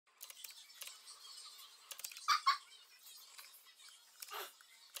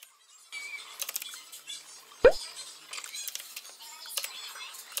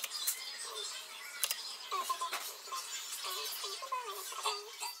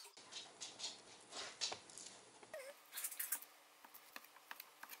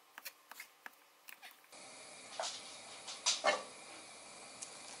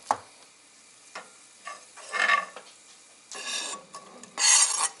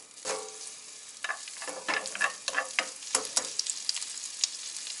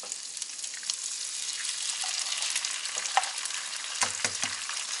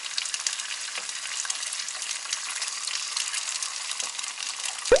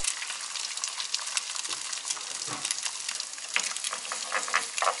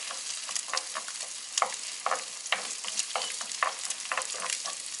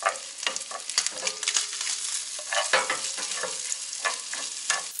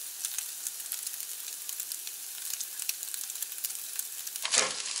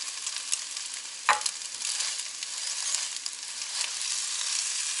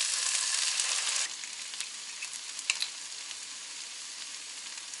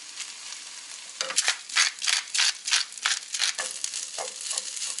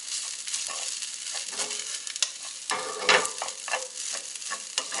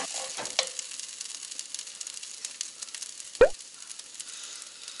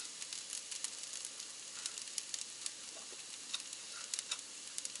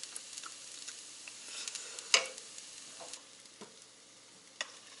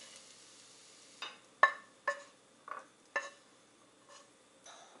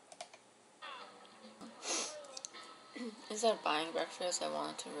Instead of buying breakfast, I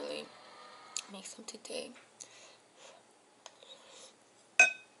wanted to really make some today.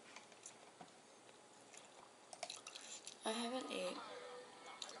 I haven't ate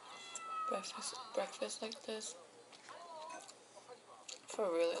breakfast like this for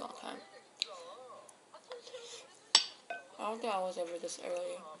a really long time. I don't think I was ever this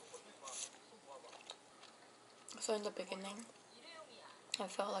early. So in the beginning, I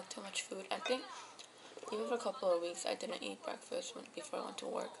felt like too much food. I think even for a couple of weeks, I didn't eat breakfast before I went to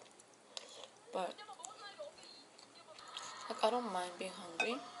work. But like, I don't mind being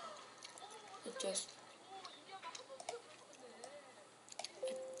hungry. It just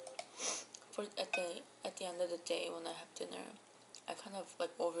at the end of the day when I have dinner, I kind of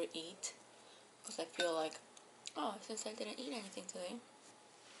like overeat because I feel like, oh, since I didn't eat anything today,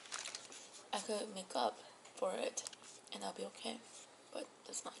 I could make up for it and I'll be okay. But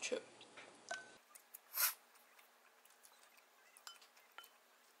that's not true.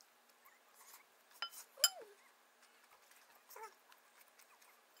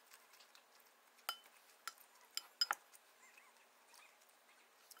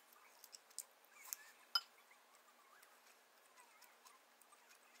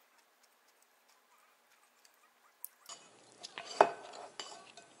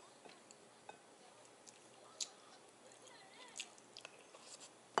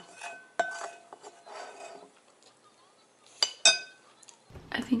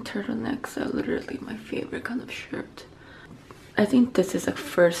 I think turtlenecks are literally my favorite kind of shirt. I think this is the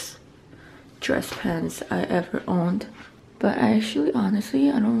first dress pants I ever owned. But I actually, honestly,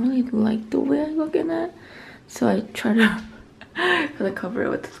 I don't really like the way I look in it. So I try to kind of cover it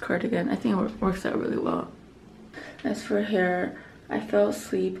with this cardigan. I think it works out really well. As for hair, I fell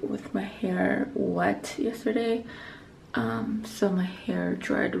asleep with my hair wet yesterday. So my hair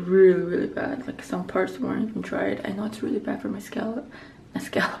dried really bad. Like some parts weren't even dried. I know it's really bad for my scalp.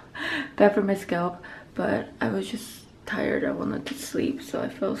 Bad for my scalp, but I was just tired. I wanted to sleep, so I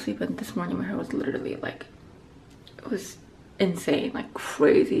fell asleep, and this morning my hair was literally like, it was insane, like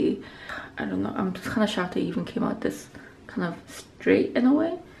crazy. I don't know, I'm just kind of shocked it even came out this kind of straight in a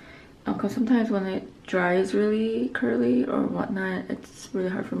way, because sometimes when it dries really curly or whatnot, it's really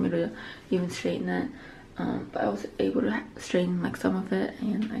hard for me to even straighten it. But I was able to straighten like some of it,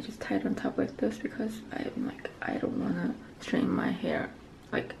 and I just tied it on top like this because I'm like, I don't want to straighten my hair.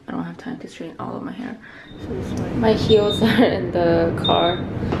 Like, I don't have time to straighten all of my hair. So this way. My heels are in the car.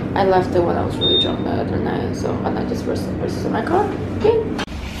 I left it when I was really drunk the other night, so and I just rushed in my car. Okay.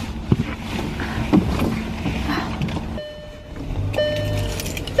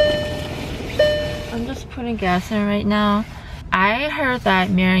 I'm just putting gas in right now. I heard that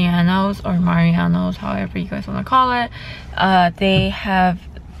Mariano's, however you guys want to call it,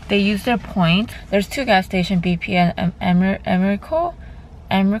 they use their points. There's two gas stations, BP and Emrico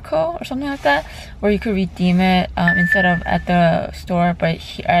or something like that, where you could redeem it instead of at the store, but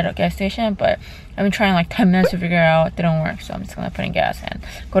here at a gas station. But I've been trying like 10 minutes to figure it out. It didn't work, so I'm just gonna put in gas and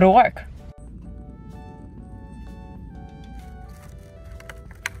go to work.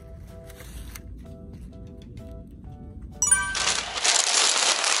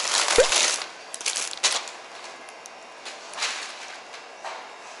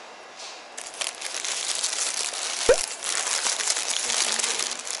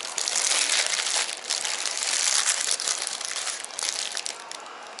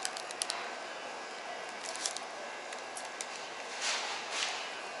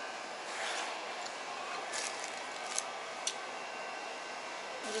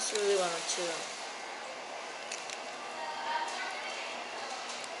 just really wanted to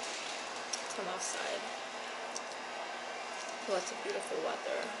come outside. Lots of beautiful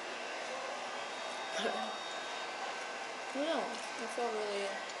weather. I don't know, I felt really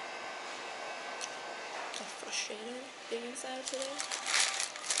frustrated being inside today.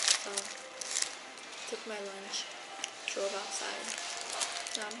 So, took my lunch, drove outside.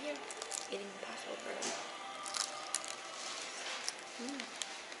 Now I'm here, eating Passover.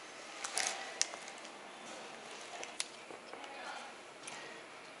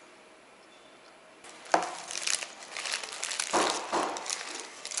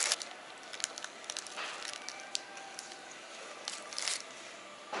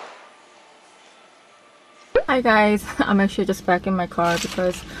 Hi guys, I'm actually just back in my car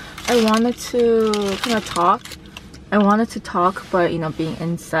because I wanted to kind of talk. I wanted to talk, but you know, being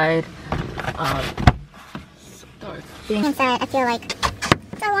inside, so dark. Being inside, I feel like,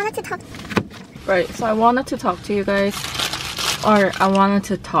 so I wanted to talk. Right, so I wanted to talk to you guys, or I wanted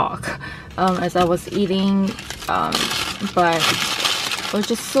to talk as I was eating, but it was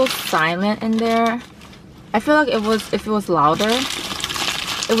just so silent in there. I feel like if it was louder,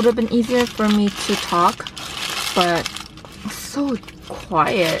 it would have been easier for me to talk. But it's so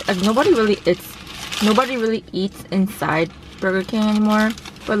quiet. Like nobody really eats inside Burger King anymore.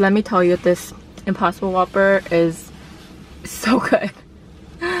 But let me tell you, this Impossible Whopper is so good.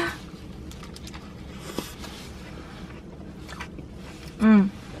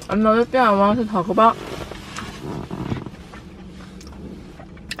 Another thing I wanted to talk about.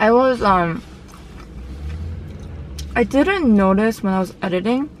 I didn't notice when I was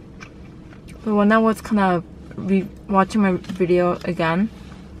editing, but when I was kind of watching my video again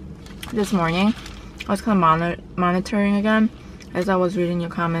this morning, I was kind of monitoring again as I was reading your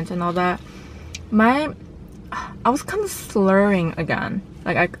comments and all that. I was kind of slurring again.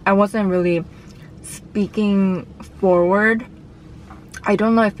 Like I wasn't really speaking forward. I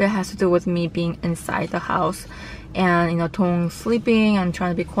don't know if it has to do with me being inside the house and, you know, Tong sleeping and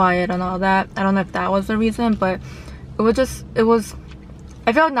trying to be quiet and all that. I don't know if that was the reason, but it was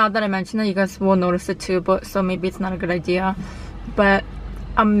I feel like now that I mention it, you guys will notice it too, but so maybe it's not a good idea. But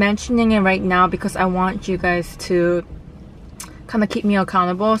I'm mentioning it right now because I want you guys to kind of keep me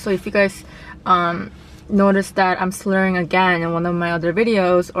accountable. So if you guys notice that I'm slurring again in one of my other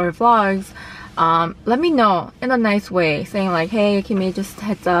videos or vlogs, let me know in a nice way, saying like, hey KEEMI, just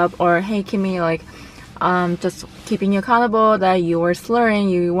heads up, or hey KEEMI, like just keeping you accountable that you were slurring,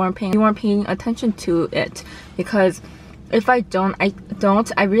 you weren't paying attention to it. Because if I don't, I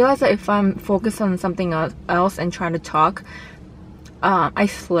realize that if I'm focused on something else and trying to talk, I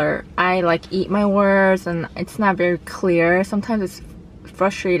slur. I like eat my words and it's not very clear. Sometimes it's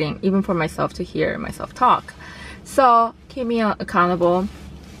frustrating even for myself to hear myself talk. So keep me accountable.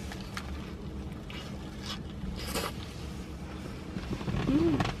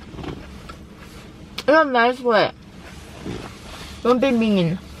 In a nice way. Don't be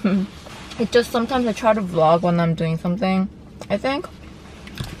mean. It's just sometimes I try to vlog when I'm doing something, I think,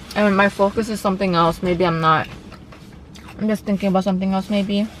 and my focus is something else. Maybe I'm not. I'm just thinking about something else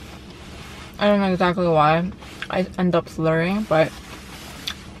maybe. I don't know exactly why I end up slurring, but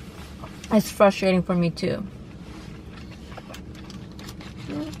it's frustrating for me too.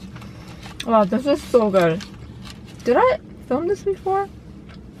 Wow, this is so good. Did I film this before?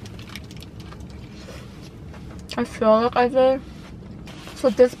 I feel like I did. So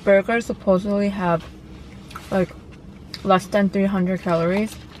this burger supposedly have like less than 300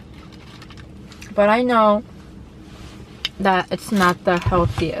 calories, but I know that it's not the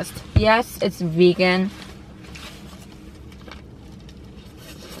healthiest. Yes, it's vegan,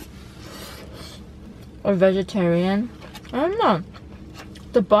 or vegetarian. I don't know.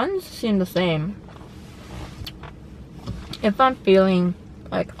 The buns seem the same. If I'm feeling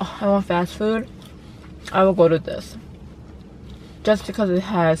like, oh, I want fast food, I will go to this. Just because it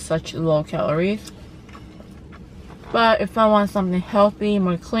has such low calories. But if I want something healthy,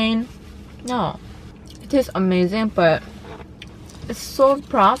 more clean, no. It tastes amazing, but it's so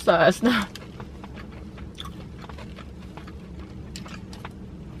processed.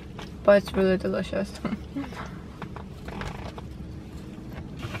 But it's really delicious.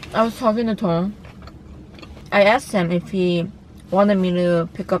 I was talking to Tong. I asked him if he wanted me to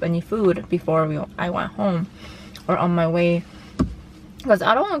pick up any food before I went home or on my way. Because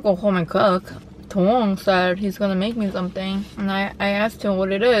I don't want to go home and cook. Tong said he's gonna make me something, and I asked him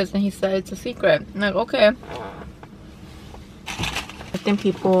what it is, and he said it's a secret. I'm like, okay. I think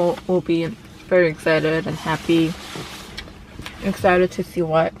people will be very excited and happy, excited to see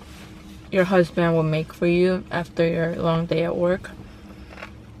what your husband will make for you after your long day at work.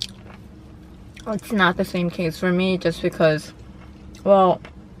 It's not the same case for me just because, well,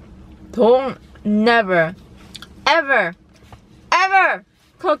 Dong never, ever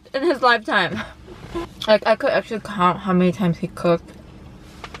cooked in his lifetime. Like, I could actually count how many times he cooked.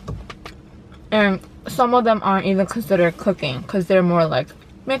 And some of them aren't even considered cooking because they're more like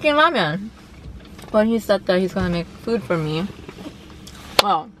making ramen. But he said that he's gonna make food for me.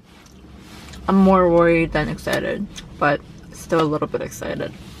 Well, I'm more worried than excited, but still a little bit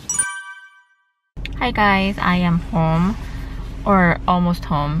excited. Hi guys, I am home, or almost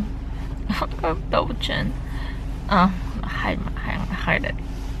home. Double chin. Hide it.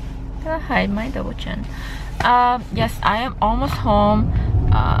 Gotta hide my double chin. Yes, I am almost home.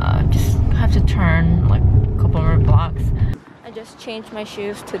 Just have to turn like a couple more blocks. I just changed my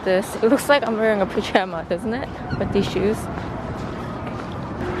shoes to this. It looks like I'm wearing a pajama, doesn't it? With these shoes.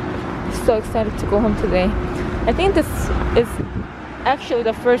 So excited to go home today. I think this is actually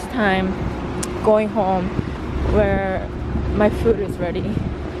the first time going home where my food is ready.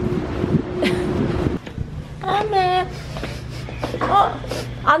 아메.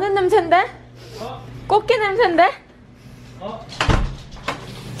 아는 냄새인데? 꽃게 냄새인데?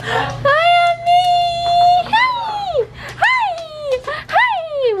 Hi, Ami! Hi! Hi!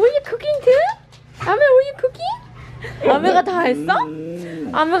 Hi! Were you cooking too? 아메, were you cooking? 아메가 다 했어?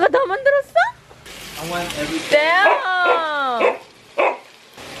 아메가 다 만들었어? I want everything. Damn!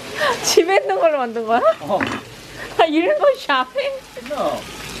 집에 있는 걸로 만든 거야? 아, 이런 거 쇼핑? No.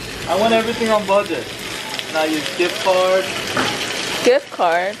 I want everything on budget. And I use gift card. Gift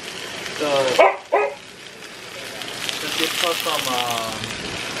card? The gift card from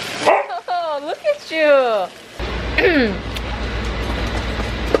Oh, look at you!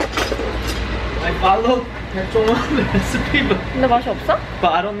 I follow the recipe, 근데 맛이 없어?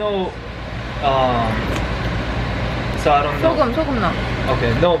 but I don't know. So I don't know. 소금 넣어.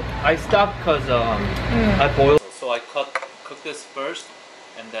 Okay, no, I stopped because I boiled. So I cook this first,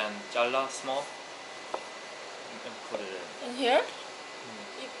 and then 잘라 small, and put it in. In here?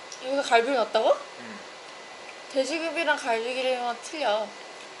 여기서 갈비를 넣었다고? 돼지기름이랑 갈비기름이랑 틀려.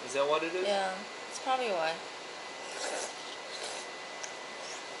 Is that what it is? Yeah, it's probably why.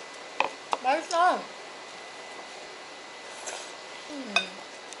 맛있어.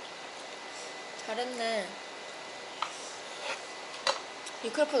 잘했네. You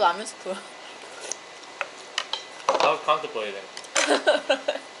could put ramen 스프. I was contemplating.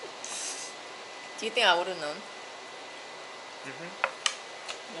 Do you think I would've known? Mm-hmm.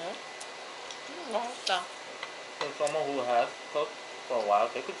 Yeah. 맛있다. So someone who has cooked for a while,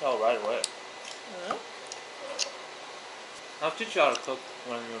 they could tell right away. I'll teach you how to cook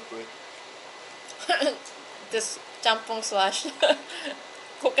when you're free. This 짬뽕 slash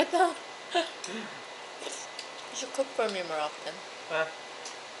꽃게탕. You should cook for me more often.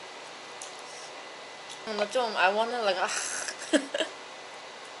 I wanna like. And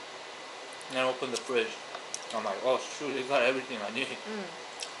then open the fridge. I'm like, oh shoot, it got everything I need.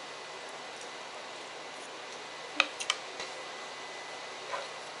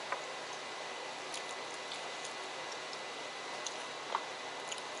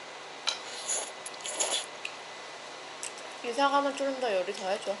 이사 가면 좀 더 요리 더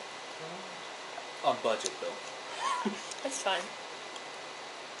해줘. On budget though. That's fine.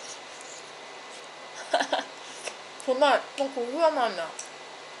 정말 좀 고소한 맛이야.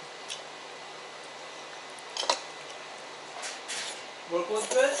 Work was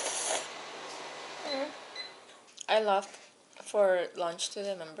good? I left for lunch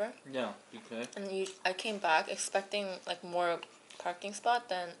today, remember? Yeah, okay. And I came back expecting like more parking spot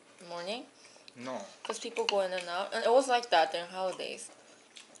than morning. No. Because people go in and out. And it was like that during holidays.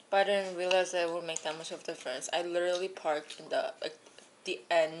 But I didn't realize that it would make that much of a difference. I literally parked in the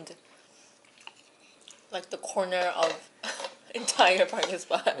end, like the corner of entire parking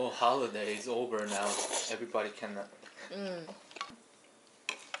spot. Well, holiday is over now. Everybody can.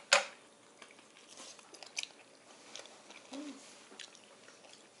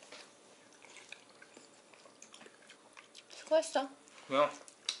 수고했어. Yeah.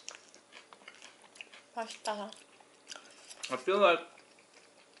 맛있다. I feel like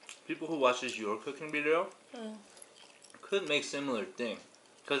people who watches your cooking video could make similar thing.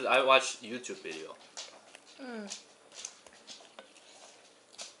 Because I watch YouTube video.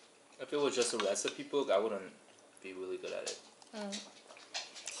 If it was just a recipe book, I wouldn't be really good at it.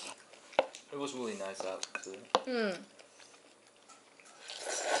 It was really nice out today.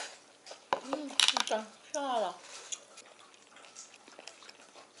 진짜 시원하다.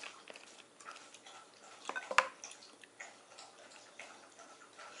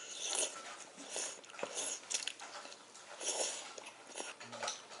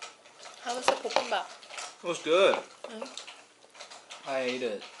 하면서 볶음 about? It was good. Mm. I ate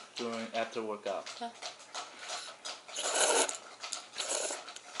it after workout. Yeah.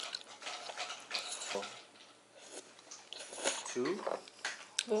 Two.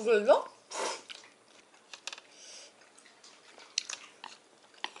 뭐길래?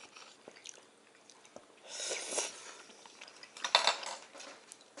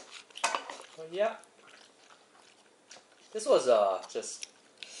 Yeah. This was just.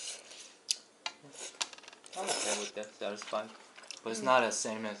 I'm okay with that. That was fun, but it's not as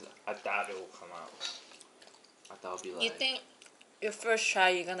same as I thought it would come out. I thought it'd be like. You think your first try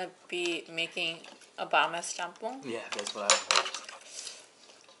you're gonna be making a bammas jampong? Yeah, that's what I hope.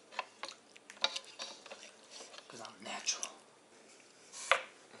 Cause I'm natural.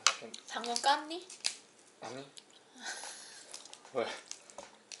 당근 깠니? 아니. 왜?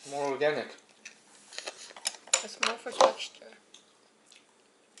 More organic. It's more for texture.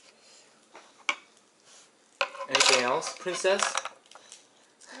 Anything else, princess?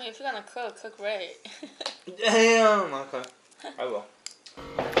 I mean, if you're gonna cook right. Damn. Okay, I will.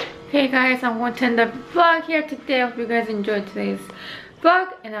 Hey guys, I'm going to end the vlog here today. I hope you guys enjoyed today's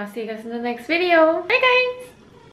vlog, and I'll see you guys in the next video. Bye guys!